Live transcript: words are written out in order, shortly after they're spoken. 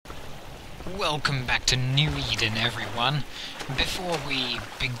Welcome back to New Eden, everyone. Before we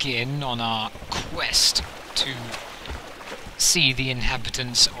begin on our quest to see the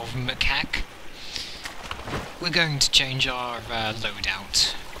inhabitants of McHack, we're going to change our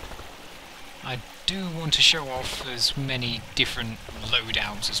loadout. I do want to show off as many different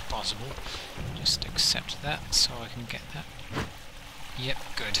loadouts as possible. Just accept that so I can get that. Yep,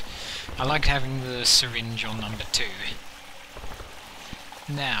 good. I like having the syringe on number 2.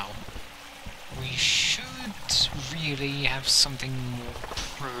 Now, we should really have something more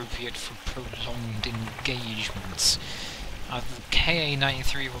appropriate for prolonged engagements. Either the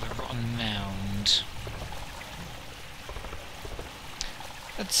KA-93 or the Rotten Mound.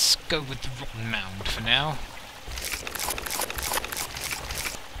 Let's go with the Rotten Mound for now.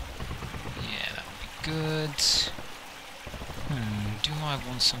 Yeah, that would be good. Do I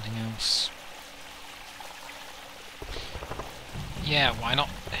want something else? Yeah, why not?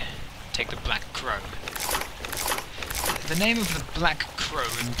 Take the Black Crow. The name of the Black Crow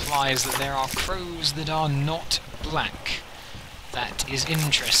implies that there are crows that are not black. That is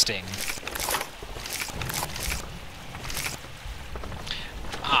interesting.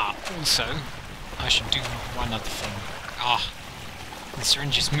 Also, I should do one other thing. The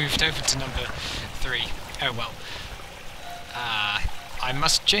syringe has moved over to number 3. Oh well. I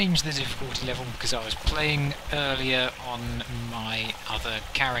must change the difficulty level because I was playing earlier on my other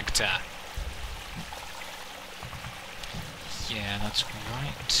character. Yeah, that's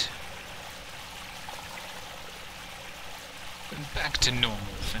right. But back to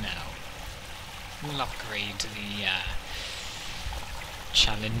normal for now. We'll upgrade the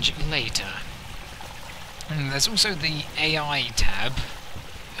challenge later. And there's also the AI tab.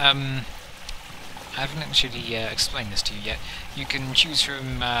 I haven't actually explained this to you yet. You can choose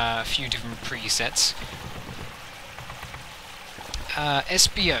from a few different presets.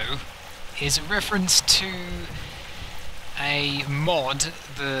 SBO is a reference to a mod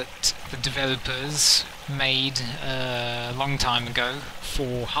that the developers made a long time ago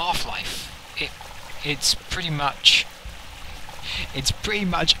for Half-Life. It's pretty much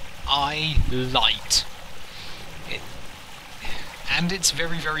I-Light. And it's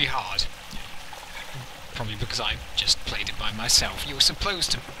very, very hard. Probably because I just played it by myself. You're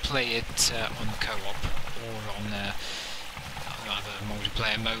supposed to play it on co-op or on other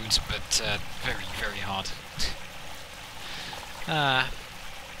multiplayer modes, but very, very hard.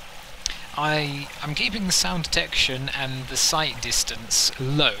 I'm keeping the sound detection and the sight distance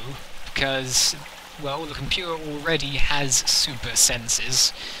low because, well, the computer already has super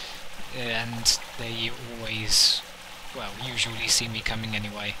senses, and they always, well, usually see me coming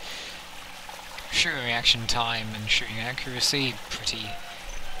anyway. Shooting reaction time and shooting accuracy, pretty,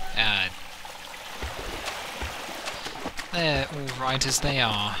 they're alright as they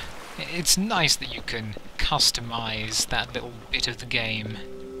are. It's nice that you can customize that little bit of the game.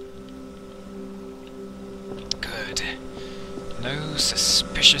 Good. No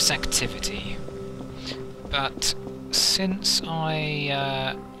suspicious activity. But since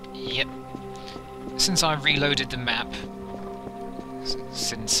I reloaded the map,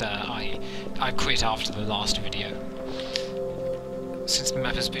 since I quit after the last video. Since the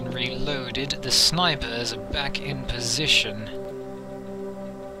map has been reloaded, the snipers are back in position.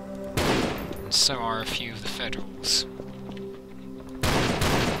 And so are a few of the Federals.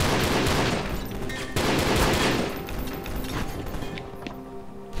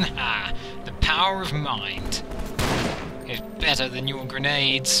 Haha, the power of mind is better than your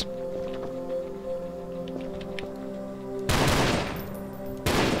grenades.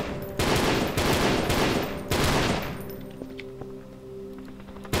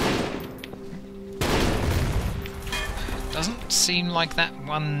 Doesn't seem like that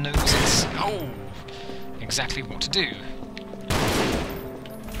one knows exactly what to do.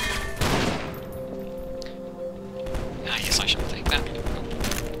 Yes, I shall take that.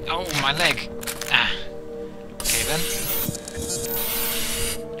 Oh, my leg! Okay then.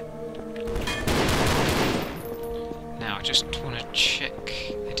 Now, I just want to check.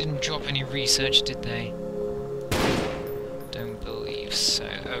 They didn't drop any research, did they? Don't believe so.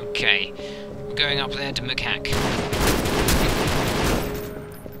 Okay. We're going up there to McHack.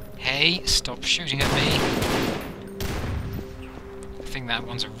 Hey, stop shooting at me. I think that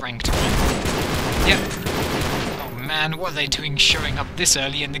one's a ranked one. Yep. Oh man, what are they doing showing up this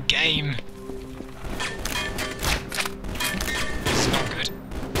early in the game? This is not good.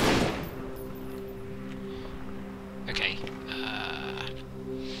 Okay.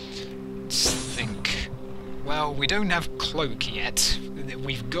 Let's think. Well, we don't have cloak yet.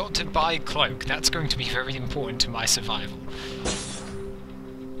 We've got to buy cloak. That's going to be very important to my survival.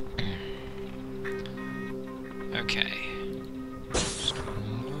 Okay. Just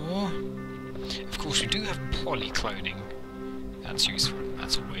one more. Of course, we do have polycloning. That's useful.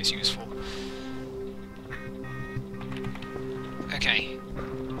 That's always useful. Okay.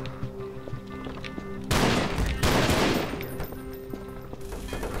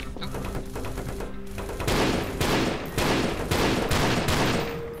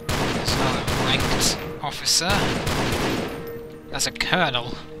 There's another ranked officer. That's a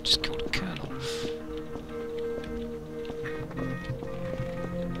colonel. Just called a colonel.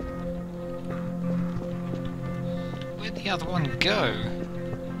 Where'd the other one go?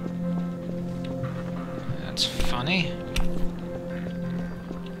 That's funny.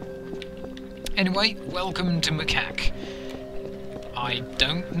 Anyway, welcome to McHack. I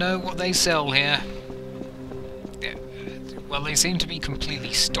don't know what they sell here. Well, they seem to be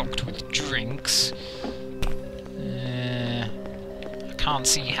completely stocked with drinks. I can't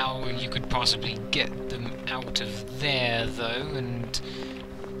see how you could possibly get them out of there, though, and...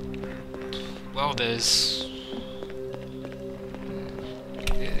 well, there's...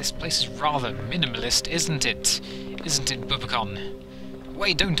 this place is rather minimalist, isn't it? Isn't it, Bubacon?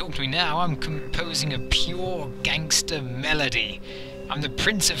 Wait, don't talk to me now, I'm composing a pure gangster melody. I'm the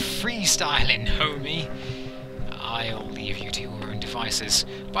prince of freestyling, homie. I'll leave you to your own devices.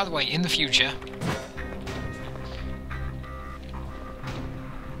 By the way, in the future...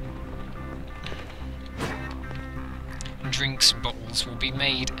 drinks bottles will be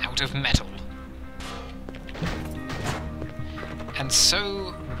made out of metal. And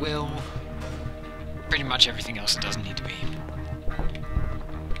so will pretty much everything else that doesn't need to be.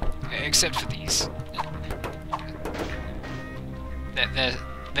 Except for these.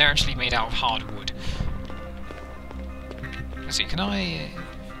 They're actually made out of hardwood. Let's see, can I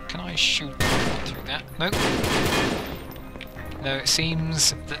shoot through that? Nope. No, it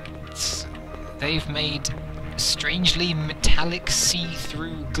seems that they've made strangely metallic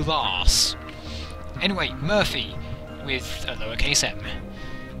see-through glass. Anyway, Murphy, with a lowercase m.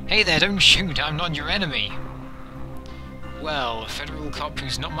 Hey there, don't shoot, I'm not your enemy. Well, a federal cop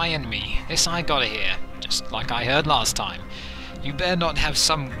who's not my enemy. This I gotta hear, just like I heard last time. You better not have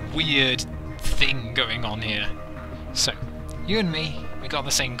some weird thing going on here. So, you and me, we got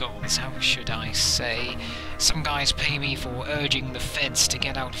the same goals. How should I say? Some guys pay me for urging the feds to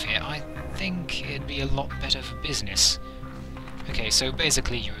get out of here. I think it'd be a lot better for business. Okay, so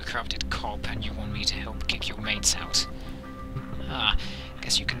basically you're a corrupted cop and you want me to help kick your mates out. Ah,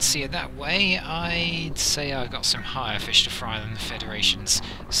 guess you can see it that way. I'd say I've got some higher fish to fry than the Federation's.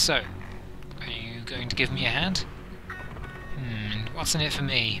 So, are you going to give me a hand? What's in it for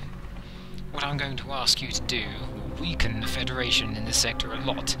me? What I'm going to ask you to do will weaken the Federation in this sector a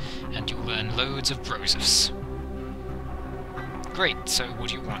lot, and you'll earn loads of brosifs. Great, so what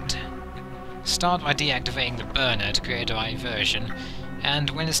do you want? Start by deactivating the burner to create a diversion, and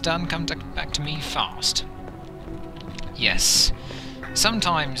when it's done, come back to me fast. Yes.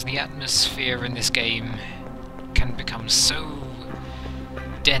 Sometimes the atmosphere in this game can become so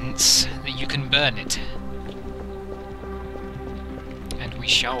dense that you can burn it. And we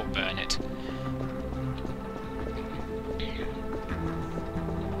shall burn it.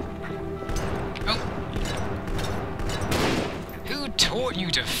 Oh! Who taught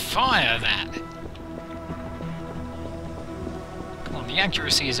you to fire that? Come on, the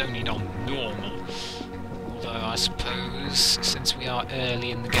accuracy is only on normal. Although I suppose, since we are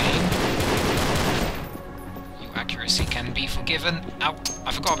early in the game, your accuracy can be forgiven. Ow!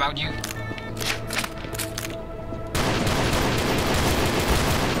 I forgot about you.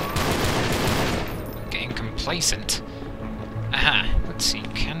 I'm getting complacent. Aha! Let's see,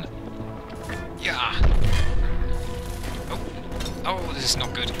 can... yeah! Oh! Oh, this is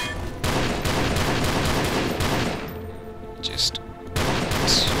not good. Just...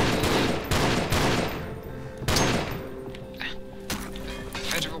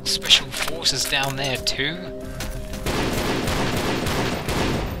 Federal Special Forces down there too?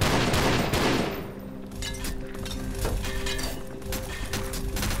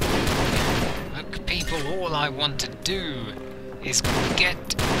 Look, people, all I want to do is get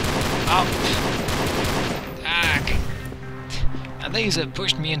up. Ag. A laser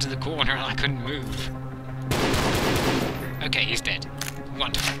pushed me into the corner and I couldn't move. Okay, he's dead.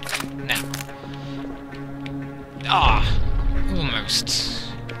 Wonderful. Now. Ah! Almost.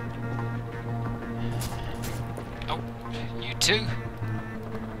 Oh, you too?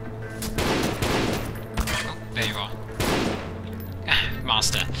 Oh, there you are. Ah,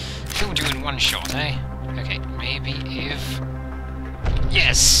 Master. Killed you in one shot, eh? Okay, maybe if...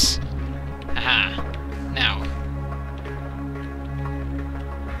 yes! Aha! Now.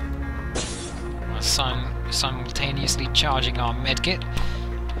 simultaneously charging our medkit.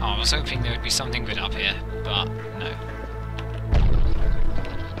 Oh, I was hoping there would be something good up here, but no.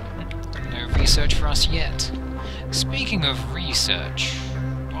 No research for us yet. Speaking of research,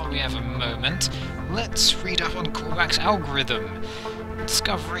 while we have a moment, let's read up on Korbach's algorithm.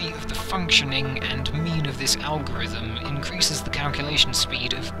 Discovery of the functioning and mean of this algorithm increases the calculation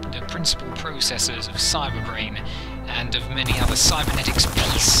speed of the principal processors of Cyberbrain and of many other cybernetics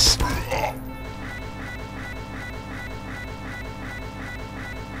beasts.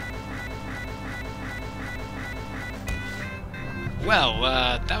 Well,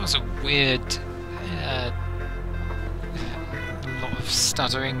 that was a weird lot of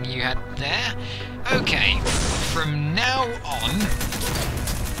stuttering you had there. Okay, from now on,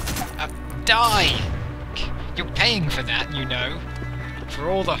 die! You're paying for that, you know. For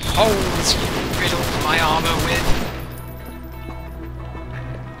all the holes you riddled my armor with.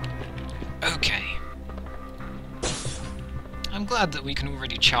 Okay. I'm glad that we can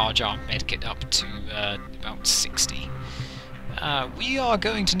already charge our medkit up to about 60. We are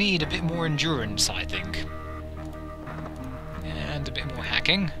going to need a bit more endurance, I think. And a bit more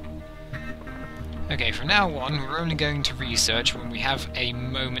hacking. Okay, from now on, we're only going to research when we have a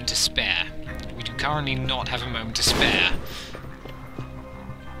moment to spare. We do currently not have a moment to spare.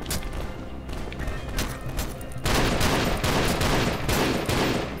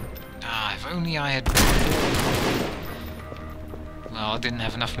 Ah, if only I had... Well, I didn't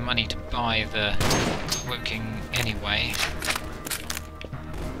have enough money to buy the cloaking anyway.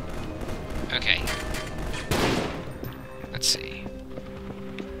 Okay. Let's see.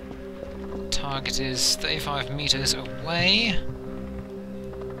 Target is 35 meters away.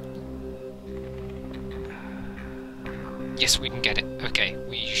 Yes, we can get it. Okay,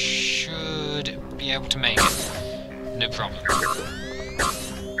 we should be able to make it. No problem.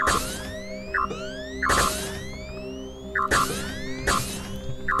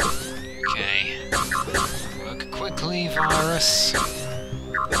 Okay. Work quickly, virus.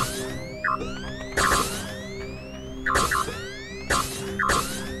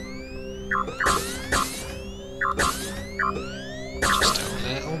 Just a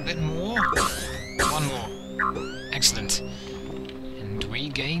little bit more. One more. Excellent. And we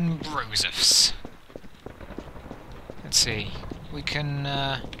gain Brosifs. Let's see. We can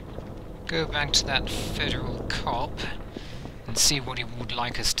go back to that federal cop and see what he would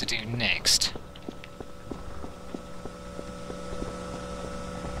like us to do next.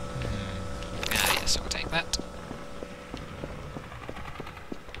 Ah, yes, I'll take that.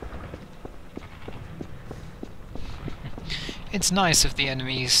 It's nice of the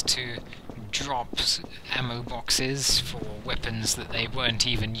enemies to drop ammo boxes for weapons that they weren't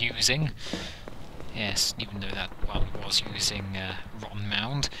even using. Yes, even though that one was using Rotten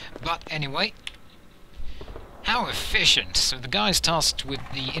Mound. But anyway, how efficient! So the guys tasked with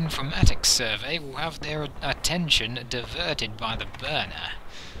the informatics survey will have their attention diverted by the burner.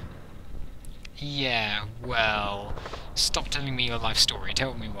 Yeah, well, stop telling me your life story,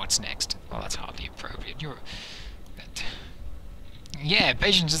 tell me what's next. Well, that's hardly appropriate. You're... Yeah,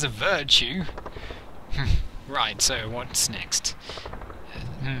 patience is a virtue. Right, so what's next?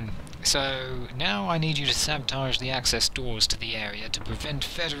 So, now I need you to sabotage the access doors to the area to prevent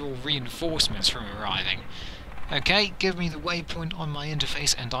federal reinforcements from arriving. Okay, give me the waypoint on my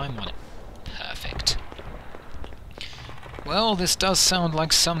interface and I'm on it. Perfect. Well, this does sound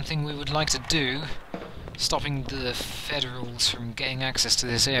like something we would like to do. Stopping the federals from getting access to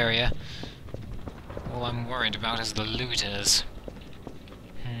this area. All I'm worried about is the looters.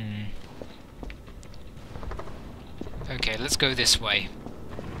 Okay, let's go this way.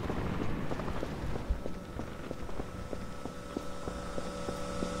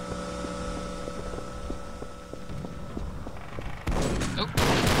 Oh!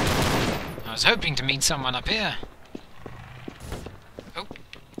 I was hoping to meet someone up here. Oh!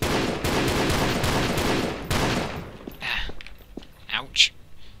 Ah. Ouch.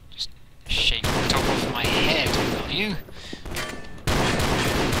 Just shake the top off my head, will you?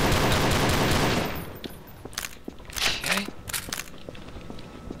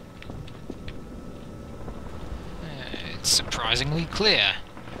 Surprisingly clear.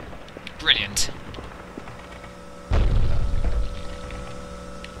 Brilliant.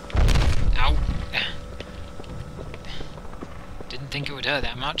 Ow. Didn't think it would hurt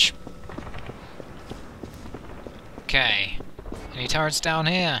that much. Okay. Any turrets down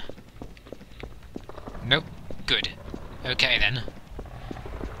here? Nope. Good. Okay then.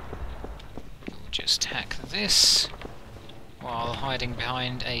 We'll just hack this while hiding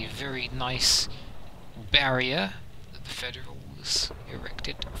behind a very nice barrier Federals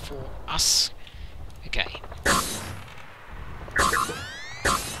erected for us. Okay.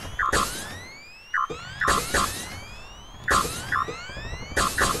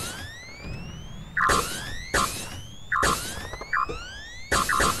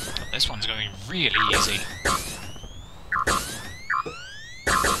 This one's going really easy.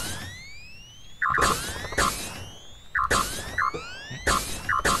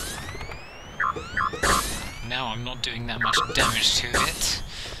 Now I'm not doing that much damage to it.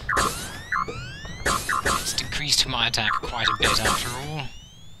 It's decreased my attack quite a bit after all.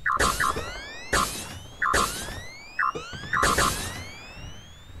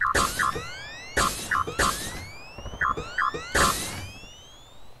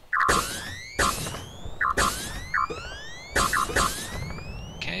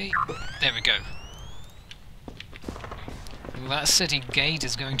 Okay, there we go. Well, that city gate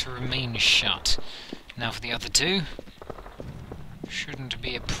is going to remain shut. Now for the other two. Shouldn't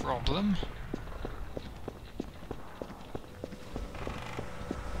be a problem.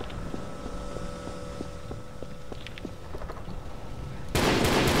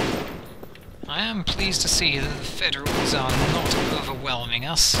 I am pleased to see that the Federals are not overwhelming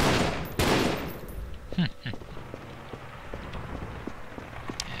us. Yeah,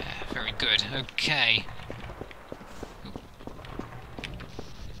 very good. Okay.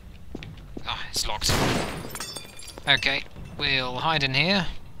 Ah, it's locked. Okay, we'll hide in here,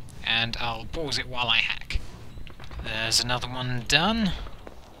 and I'll pause it while I hack. There's another one done.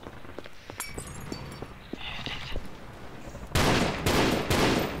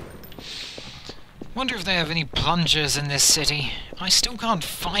 Wonder if they have any plungers in this city. I still can't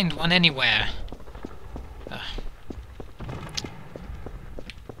find one anywhere.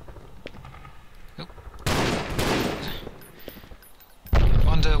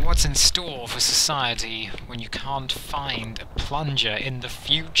 Wonder what's in store for society when you can't find a plunger in the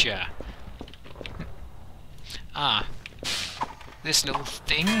future. Ah, this little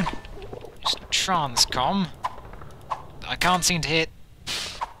thing, just transcom, I can't seem to hit.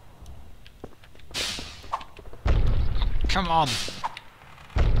 Come on.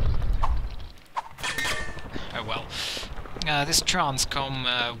 Oh well. This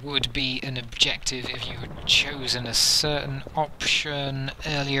transcom would be an objective if you had chosen a certain option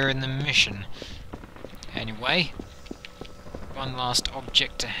earlier in the mission. Anyway, one last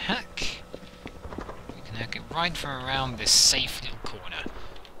object to hack. We can hack it right from around this safe little corner.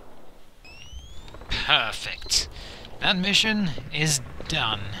 Perfect. That mission is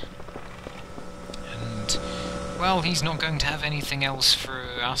done. And, well, he's not going to have anything else for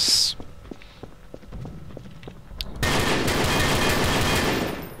us.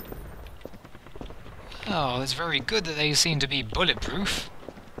 Oh, it's very good that they seem to be bulletproof.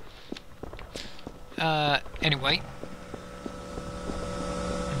 Anyway.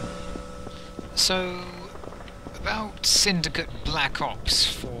 So, about Syndicate Black Ops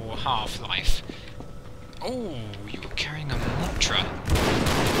for Half-Life. Oh, you were carrying a Motra.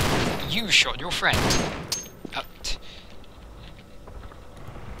 You shot your friend. I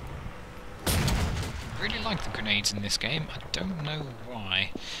really like the grenades in this game. I don't know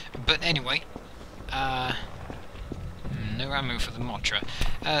why. But anyway. No ammo for the Motra.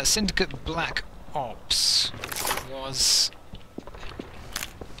 Syndicate Black Ops was...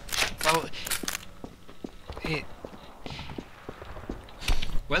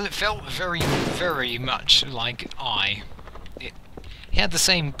 well, it felt very, very much like E.Y.E. It had the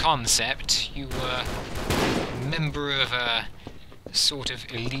same concept. You were a member of a sort of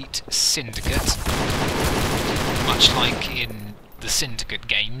elite syndicate, much like in the Syndicate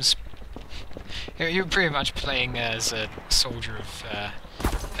games. You're pretty much playing as a soldier of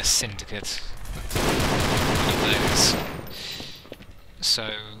a syndicate. One of those. So...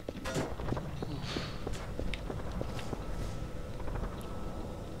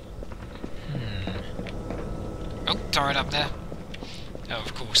 Oh, turret up there. Oh,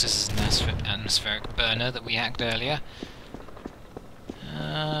 of course, this is an atmospheric burner that we hacked earlier.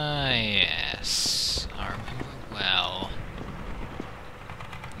 Yes. I remember well.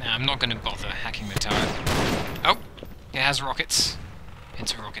 Now, I'm not going to bother hacking the turret. Oh! It has rockets.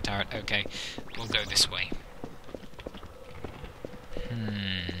 It's a rocket turret. Okay. We'll go this way. No.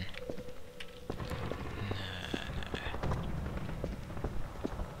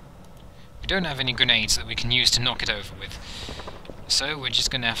 We don't have any grenades that we can use to knock it over with. So, we're just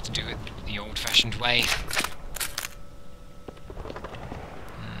going to have to do it the old-fashioned way.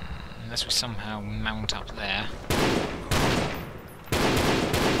 Unless we somehow mount up there.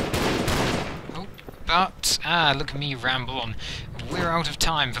 But, look at me ramble on. We're out of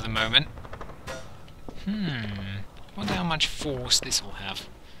time for the moment. Wonder how much force this will have.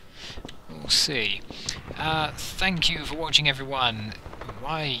 Oh, see. Thank you for watching, everyone.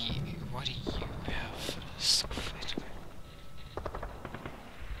 Why do you have sulfate?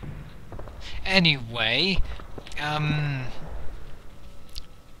 Anyway,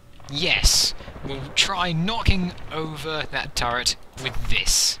 yes, we'll try knocking over that turret with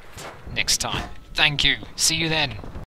this next time. Thank you. See you then.